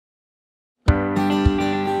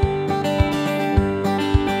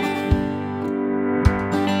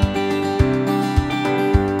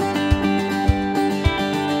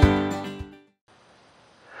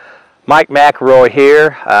Mike McElroy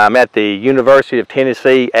here. I'm at the University of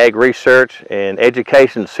Tennessee AgResearch and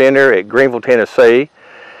Education Center at Greeneville, Tennessee.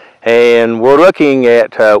 And we're looking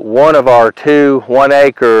at one of our 2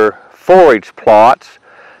 1-acre forage plots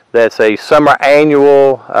that's a summer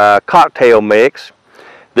annual cocktail mix.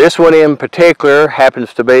 This one in particular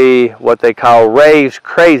happens to be what they call Ray's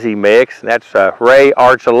Crazy Mix, and that's Ray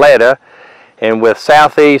Archuleta. And with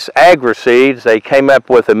Southeast AgResearch, they came up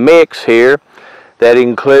with a mix here that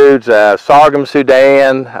includes sorghum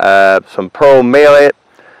Sudan, some pearl millet,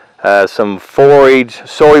 some forage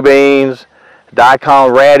soybeans,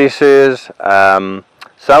 daikon radishes,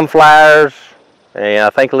 sunflowers, and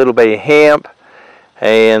I think a little bit of hemp,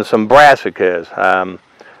 and some brassicas.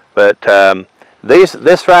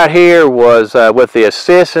 This right here was with the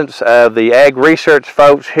assistance of the ag research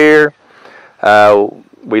folks here.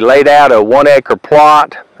 We laid out a 1-acre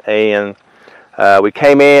plot, and they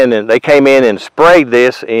came in and sprayed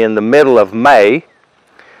this in the middle of May.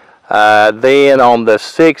 Then on the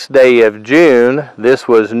 6th day of June, this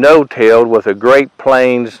was no-tilled with a Great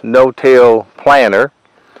Plains no-till planter.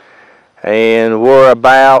 And we're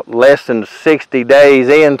about less than 60 days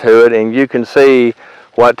into it, and you can see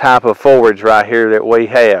what type of forage right here that we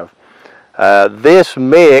have. This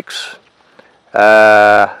mix,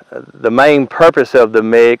 the main purpose of the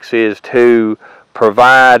mix is to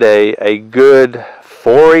provide a good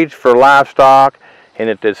forage for livestock and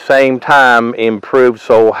at the same time improve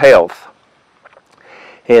soil health.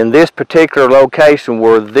 In this particular location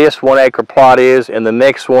where this 1-acre plot is, and the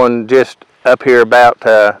next one just up here about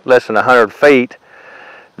less than 100 feet,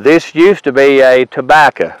 this used to be a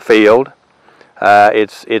tobacco field.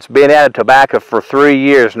 It's been out of tobacco for 3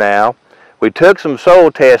 years now. We took some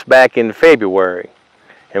soil tests back in February,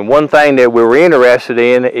 and one thing that we were interested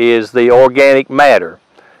in is the organic matter.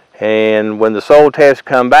 And when the soil tests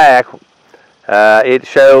come back, it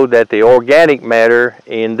showed that the organic matter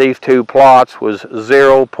in these 2 plots was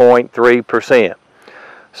 0.3%.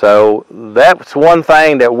 So that's one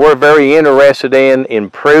thing that we're very interested in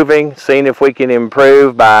improving, seeing if we can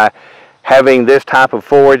improve by having this type of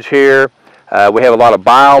forage here. We have a lot of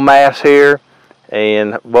biomass here,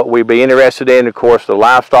 and what we'd be interested in, of course, the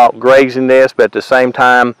livestock grazing this, but at the same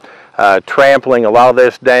time trampling a lot of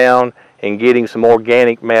this down and getting some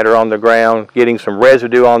organic matter on the ground, getting some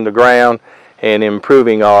residue on the ground, and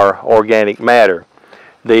improving our organic matter.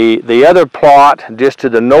 The other plot just to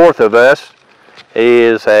the north of us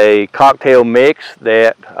is a cocktail mix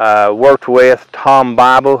that worked with Tom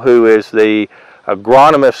Bible, who is the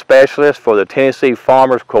agronomist specialist for the Tennessee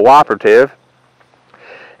Farmers Cooperative.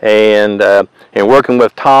 And working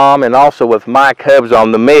with Tom and also with Mike Hubbs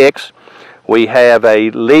on the mix, we have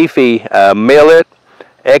a leafy millet,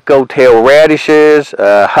 echo-tail radishes,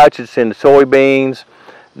 Hutchinson soybeans,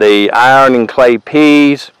 the iron and clay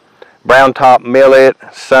peas, brown top millet,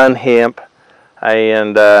 sun hemp,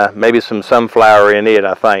 and maybe some sunflower in it,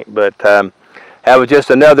 I think. But that was just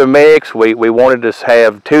another mix. We wanted to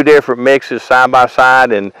have 2 different mixes side by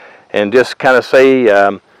side and just kind of see,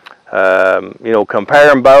 compare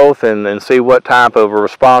them both and see what type of a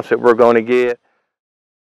response that we're going to get.